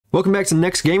Welcome back to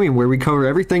NeXt Gaming, where we cover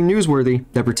everything newsworthy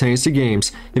that pertains to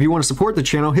games. If you want to support the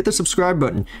channel, hit the subscribe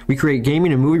button. We create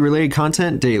gaming and movie related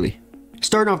content daily.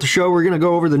 Starting off the show, we're going to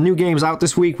go over the new games out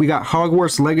this week. We got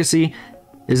Hogwarts Legacy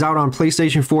is out on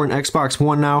PlayStation 4 and Xbox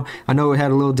One now. I know it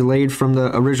had a little delayed from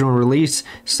the original release,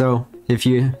 so if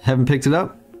you haven't picked it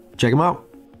up, check them out.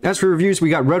 As for reviews,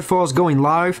 we got Redfall going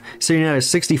live, sitting at a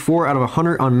 64 out of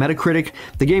 100 on Metacritic.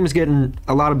 The game is getting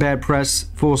a lot of bad press,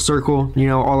 full circle,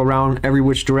 all around, every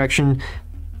which direction.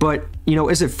 But,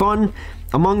 is it fun?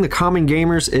 Among the common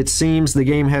gamers, it seems the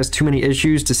game has too many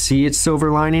issues to see its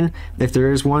silver lining, if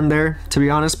there is one there, to be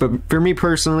honest. But for me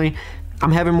personally,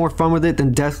 I'm having more fun with it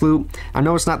than Deathloop. I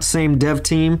know it's not the same dev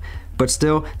team, but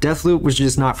still, Deathloop was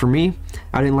just not for me.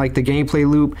 I didn't like the gameplay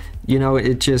loop.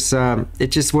 It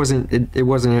just wasn't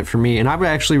it for me. And I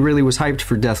actually really was hyped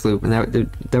for Deathloop, and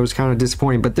that was kind of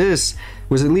disappointing. But this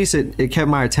was, at least it kept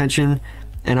my attention,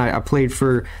 and I played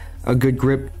for a good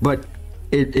grip. But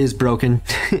it is broken.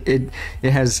 it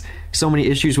has so many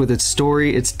issues with its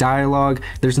story, its dialogue.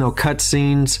 There's no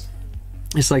cutscenes.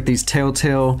 It's like these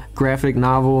telltale graphic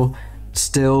novel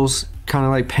stills, kind of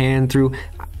like pan through.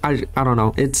 I don't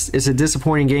know. It's a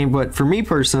disappointing game, but for me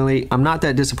personally, I'm not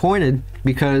that disappointed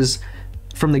because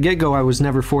from the get-go, I was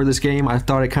never for this game. I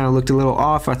thought it kind of looked a little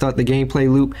off. I thought the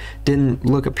gameplay loop didn't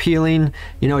look appealing.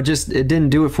 It didn't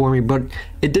do it for me, but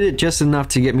it did it just enough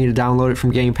to get me to download it from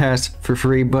Game Pass for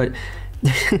free. But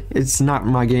it's not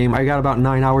my game. I got about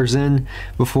 9 hours in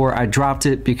before I dropped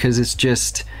it because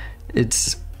it's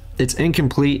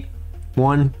incomplete.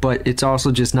 One, but it's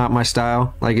also just not my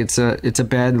style. Like, it's a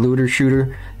bad looter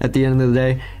shooter at the end of the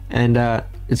day, and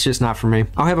it's just not for me.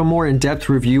 I'll have a more in-depth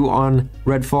review on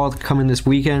Redfall coming this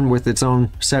weekend with its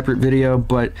own separate video,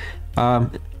 but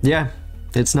yeah,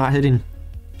 it's not hitting.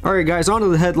 Alright guys, on to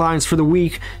the headlines for the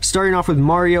week. Starting off with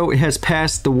Mario, it has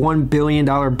passed the $1 billion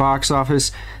box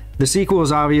office. The sequel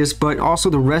is obvious, but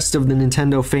also the rest of the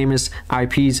Nintendo famous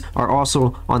IPs are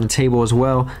also on the table as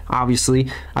well, obviously.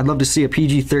 I'd love to see a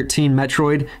PG-13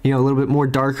 Metroid, a little bit more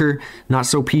darker, not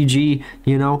so PG,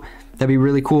 that'd be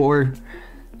really cool. Or,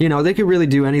 they could really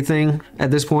do anything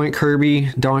at this point. Kirby,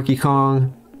 Donkey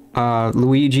Kong,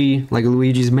 Luigi, like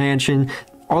Luigi's Mansion,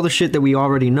 all the shit that we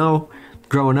already know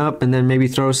growing up, and then maybe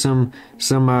throw some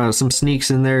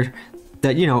sneaks in there.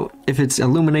 That, if it's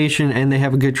Illumination and they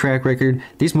have a good track record,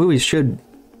 these movies should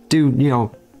do,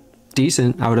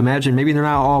 decent, I would imagine. Maybe they're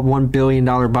not all $1 billion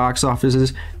box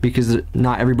offices because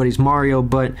not everybody's Mario,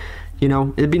 but,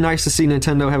 it'd be nice to see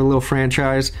Nintendo have a little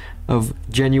franchise of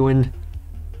genuine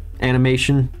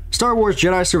animation. Star Wars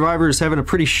Jedi Survivor is having a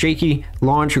pretty shaky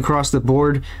launch across the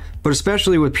board, but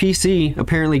especially with PC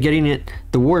apparently getting it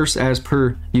the worst as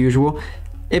per usual.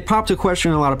 It popped a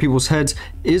question in a lot of people's heads.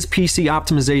 Is PC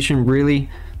optimization really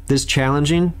this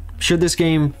challenging? Should this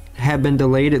game have been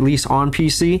delayed at least on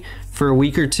PC for a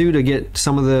week or two to get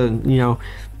some of the,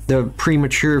 the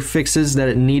premature fixes that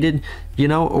it needed,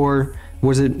 or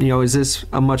was it, is this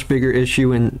a much bigger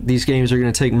issue and these games are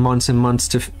going to take months and months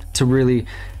to really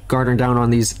garner down on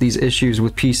these issues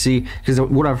with PC? Because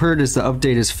what I've heard is the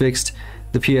update has fixed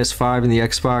the PS5 and the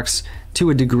Xbox to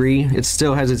a degree. It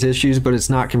still has its issues, but it's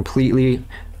not completely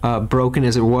broken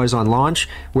as it was on launch,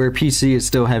 where PC is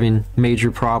still having major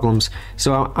problems.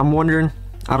 So I'm wondering,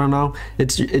 I don't know, it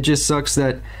just sucks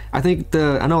that I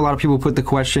know a lot of people put the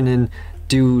question in,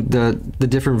 do the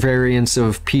different variants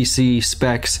of PC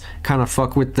specs kind of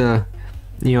fuck with the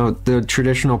the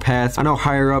traditional path? I know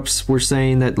higher ups were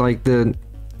saying that, like,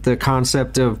 the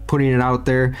concept of putting it out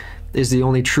there is the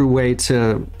only true way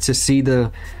to see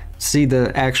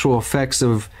the actual effects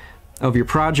of your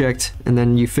project, and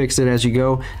then you fix it as you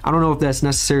go. I don't know if that's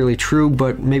necessarily true,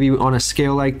 but maybe on a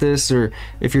scale like this, or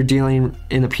if you're dealing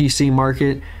in the PC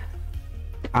market,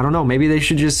 I don't know, maybe they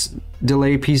should just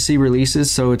delay PC releases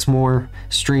so it's more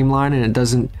streamlined and it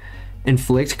doesn't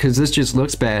inflict, because this just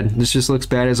looks bad. This just looks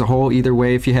bad as a whole either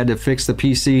way. If you had to fix the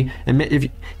PC, and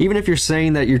even if you're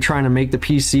saying that you're trying to make the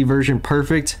PC version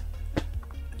perfect,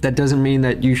 that doesn't mean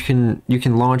that you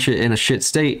can launch it in a shit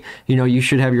state. You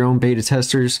should have your own beta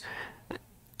testers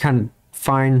kind of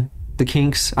find the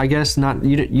kinks, I guess. Not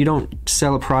you don't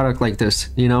sell a product like this,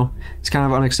 it's kind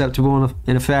of unacceptable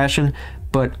in a fashion,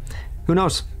 but who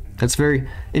knows? That's a very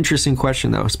interesting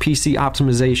question though. Is PC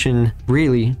optimization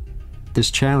really this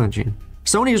challenging?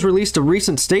 Sony has released a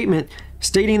recent statement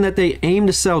stating that they aim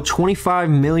to sell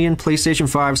 25 million PlayStation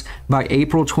 5s by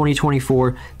April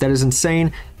 2024. That is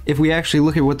insane. If we actually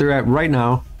look at what they're at right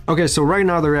now, okay, so right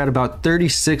now they're at about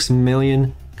 36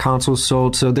 million consoles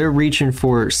sold, so they're reaching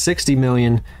for 60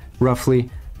 million roughly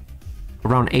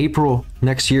around April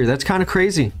next year. That's kind of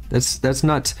crazy. That's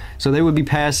nuts. So they would be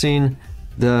passing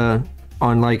the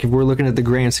on, like, if we're looking at the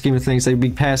grand scheme of things, they'd be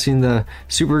passing the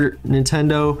Super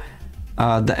Nintendo,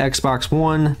 the Xbox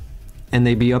One, and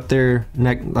they'd be up there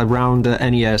around the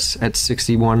NES at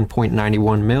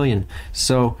 61.91 million.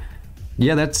 So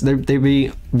yeah, they'd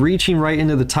be reaching right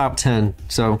into the top 10,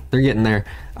 so they're getting there.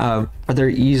 Are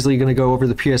they easily going to go over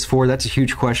the PS4? That's a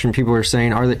huge question. People are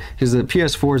saying, are they, because the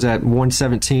PS4 is at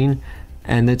 117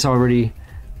 and it's already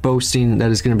boasting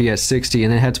that it's going to be at 60,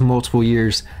 and it has multiple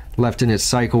years left in its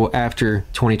cycle after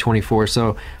 2024,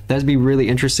 so that'd be really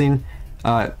interesting.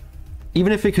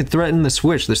 Even if it could threaten the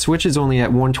Switch is only at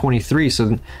 123,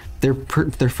 so they're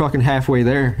fucking halfway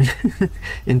there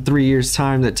in 3 years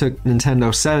time that took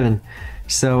Nintendo 7.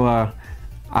 So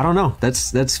I don't know,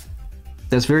 that's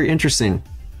very interesting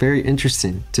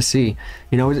to see.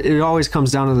 You know, it always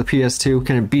comes down to the PS2.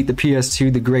 Can it beat the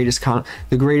PS2,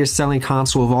 the greatest selling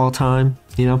console of all time?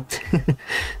 You know,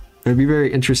 it'd be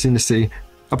very interesting to see.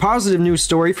 A positive news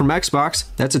story from Xbox,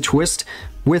 that's a twist.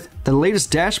 With the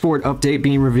latest dashboard update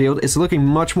being revealed, it's looking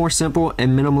much more simple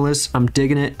and minimalist. I'm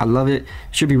digging it. I love it.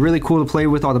 Should be really cool to play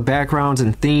with, all the backgrounds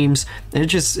and themes. And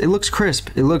it looks crisp.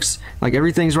 It looks like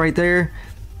everything's right there.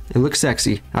 It looks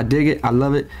sexy. I dig it. I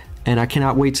love it. And I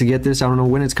cannot wait to get this. I don't know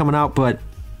when it's coming out, but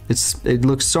it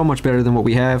looks so much better than what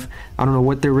we have. I don't know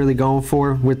what they're really going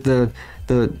for with the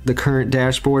current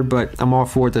dashboard, but I'm all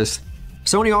for this.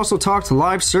 Sony also talked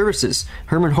live services.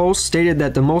 Herman Hulst stated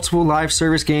that the multiple live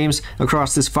service games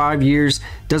across this 5 years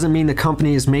doesn't mean the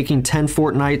company is making 10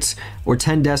 Fortnites or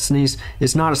 10 Destinies.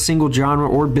 It's not a single genre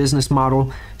or business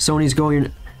model. Sony's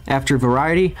going after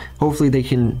variety. Hopefully they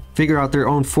can figure out their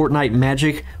own Fortnite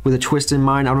magic with a twist in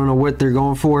mind. I don't know what they're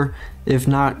going for, if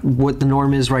not what the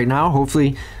norm is right now.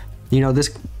 Hopefully, you know,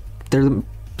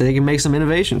 they can make some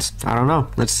innovations. I don't know.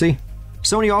 Let's see.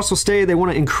 Sony also stated they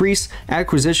want to increase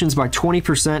acquisitions by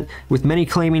 20%, with many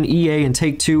claiming EA and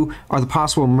Take-Two are the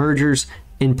possible mergers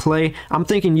in play. I'm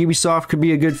thinking Ubisoft could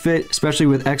be a good fit, especially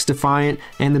with X-Defiant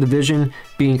and The Division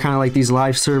being kind of like these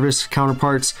live service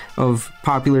counterparts of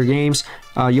popular games.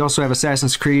 You also have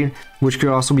Assassin's Creed, which could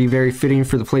also be very fitting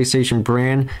for the PlayStation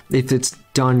brand if it's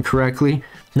done correctly.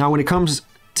 Now, when it comes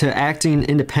to acting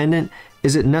independent,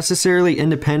 is it necessarily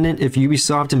independent if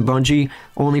Ubisoft and Bungie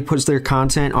only puts their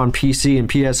content on PC and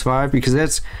PS5?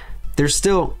 Because there's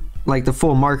still, like, the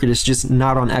full market is just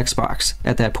not on Xbox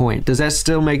at that point. Does that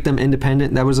still make them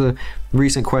independent? That was a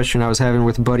recent question I was having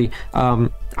with a buddy.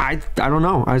 I don't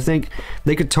know. I think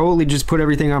they could totally just put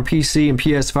everything on PC and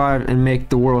PS5 and make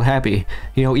the world happy.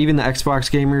 You know, even the Xbox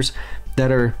gamers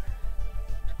that are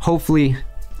hopefully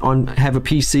have a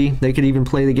PC, they could even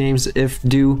play the games if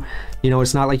due. You know,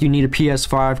 it's not like you need a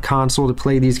PS5 console to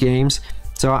play these games.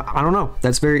 So I don't know.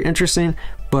 That's very interesting.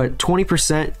 But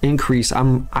 20% increase,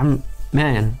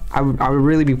 man, I would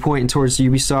really be pointing towards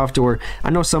Ubisoft, or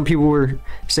I know some people were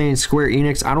saying Square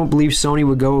Enix. I don't believe Sony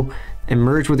would go and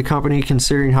merge with the company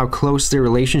considering how close their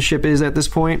relationship is at this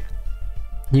point.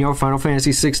 You know, Final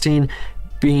Fantasy 16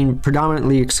 being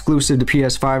predominantly exclusive to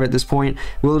PS5 at this point.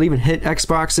 Will it even hit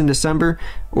Xbox in December,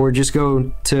 or just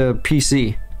go to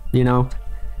PC, you know,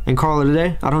 and call it a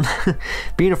day? I don't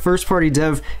being a first party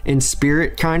dev in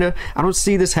spirit, kinda, I don't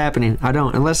see this happening. I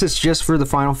don't, unless it's just for the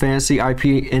Final Fantasy IP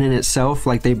in and itself,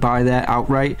 like they buy that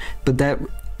outright. But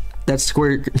that's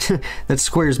Square that's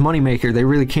Square's moneymaker. They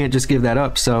really can't just give that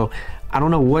up. So I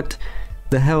don't know what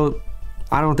the hell.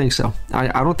 I don't think so.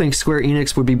 I don't think Square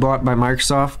Enix would be bought by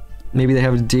Microsoft. Maybe they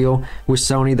have a deal with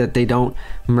Sony that they don't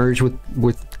merge with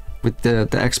the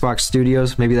Xbox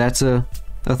studios. Maybe that's a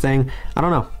thing. I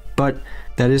don't know, but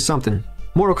that is something.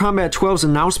 Mortal Kombat 12's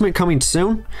announcement coming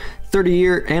soon.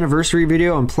 30-year anniversary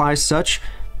video implies such.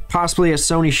 Possibly a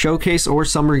Sony showcase or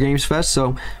Summer Games Fest,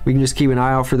 so we can just keep an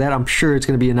eye out for that. I'm sure it's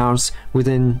going to be announced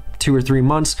within 2 or 3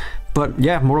 months. But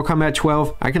yeah, Mortal Kombat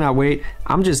 12, I cannot wait.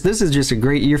 This is just a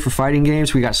great year for fighting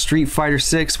games. We got Street Fighter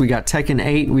 6, we got Tekken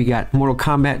 8, we got Mortal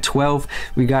Kombat 12,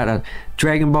 we got a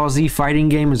Dragon Ball Z fighting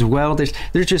game as well. There's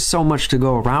just so much to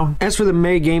go around. As for the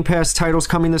May Game Pass titles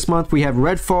coming this month, we have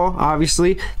Redfall,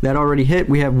 obviously, that already hit.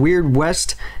 We have Weird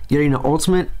West getting an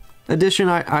Ultimate Edition,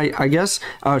 I guess.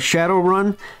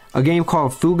 Shadowrun, a game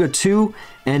called Fuga 2,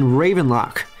 and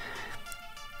Ravenlock.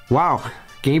 Wow.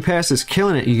 Game Pass is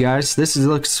killing it, you guys. This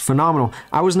looks phenomenal.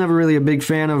 I was never really a big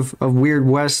fan of Weird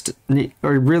West,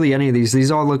 or really any of these. These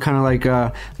all look kind of like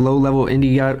low-level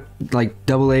indie, like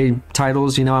AA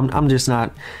titles. You know, I'm just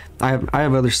not. I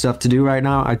have other stuff to do right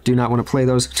now. I do not want to play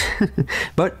those.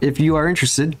 But if you are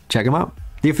interested, check them out.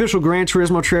 The official Gran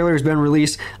Turismo trailer has been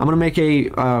released. I'm going to make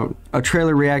a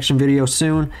trailer reaction video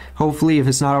soon, hopefully, if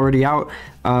it's not already out.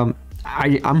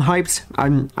 I'm hyped.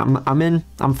 I'm in.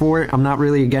 I'm for it. I'm not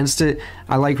really against it.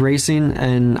 I like racing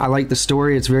and I like the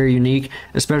story. It's very unique,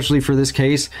 especially for this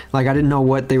case. Like, I didn't know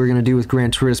what they were gonna do with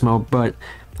Gran Turismo, but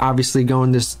obviously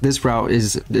going this route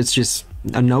it's just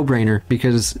a no-brainer,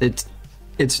 because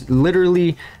it's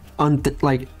literally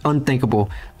unthinkable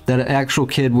that an actual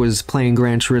kid was playing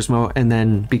Gran Turismo and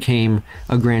then became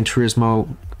a Gran Turismo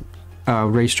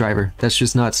race driver. That's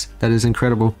just nuts. That is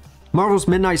incredible. Marvel's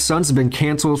Midnight Suns have been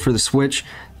canceled for the Switch.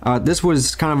 This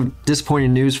was kind of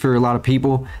disappointing news for a lot of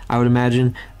people, I would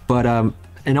imagine, but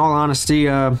in all honesty,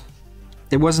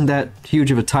 it wasn't that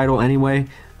huge of a title anyway.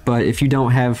 But if you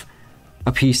don't have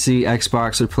a PC,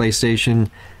 Xbox, or PlayStation,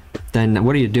 then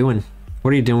what are you doing?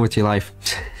 What are you doing with your life?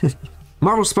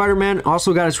 Marvel Spider-Man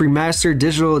also got its remastered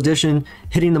digital edition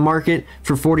hitting the market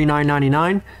for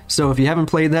 $49.99. So if you haven't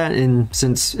played that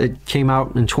since it came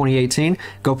out in 2018,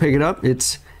 go pick it up.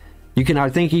 I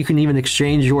think you can even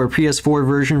exchange your PS4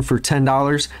 version for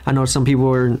 $10. I know some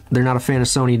people they're not a fan of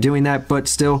Sony doing that, but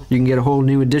still, you can get a whole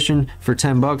new edition for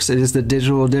 $10. It is the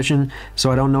digital edition,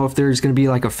 so I don't know if there's going to be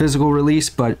like a physical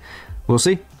release, but we'll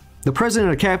see. The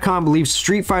president of Capcom believes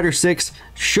Street Fighter 6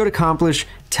 should accomplish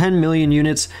 10 million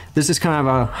units. This is kind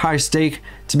of a high stake,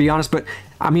 to be honest, but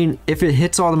I mean, if it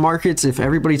hits all the markets, if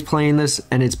everybody's playing this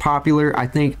and it's popular, I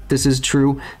think this is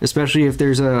true, especially if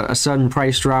there's a sudden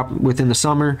price drop within the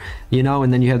summer, you know,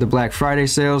 and then you have the Black Friday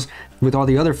sales. With all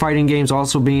the other fighting games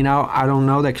also being out, I don't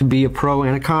know, that could be a pro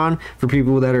and a con. For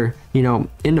people that are, you know,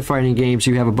 into fighting games,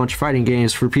 you have a bunch of fighting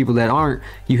games. For people that aren't,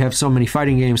 you have so many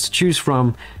fighting games to choose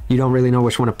from, you don't really know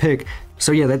which one to pick.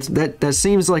 So yeah, that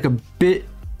seems like a bit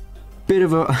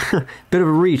of a bit of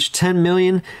a reach. 10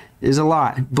 million is a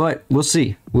lot, but we'll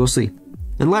see.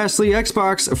 And lastly,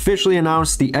 Xbox officially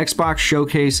announced the Xbox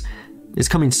Showcase is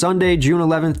coming Sunday, June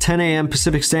 11th, 10 a.m.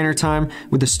 Pacific Standard Time,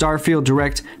 with the StarField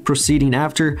Direct proceeding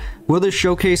after. Will this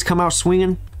showcase come out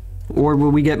swinging, or will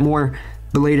we get more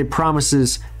belated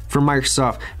promises from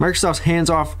Microsoft? Microsoft's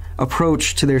hands-off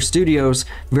approach to their studios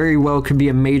very well could be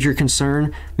a major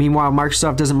concern. Meanwhile,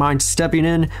 Microsoft doesn't mind stepping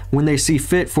in when they see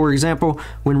fit. For example,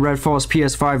 when Redfall's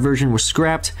PS5 version was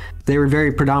scrapped, they were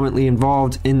very predominantly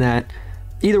involved in that.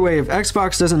 Either way, if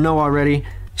Xbox doesn't know already,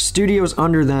 studios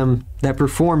under them that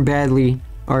perform badly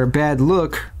are a bad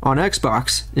look on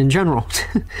Xbox in general.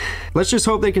 Let's just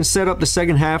hope they can set up the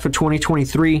second half of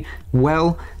 2023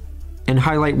 well and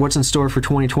highlight what's in store for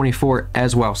 2024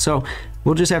 as well. So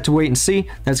we'll just have to wait and see.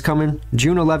 That's coming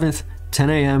June 11th, 10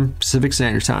 a.m. Pacific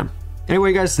Standard Time.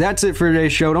 Anyway, guys, that's it for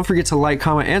today's show. Don't forget to like,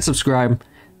 comment, and subscribe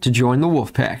to join the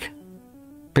Wolf Pack.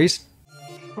 Peace.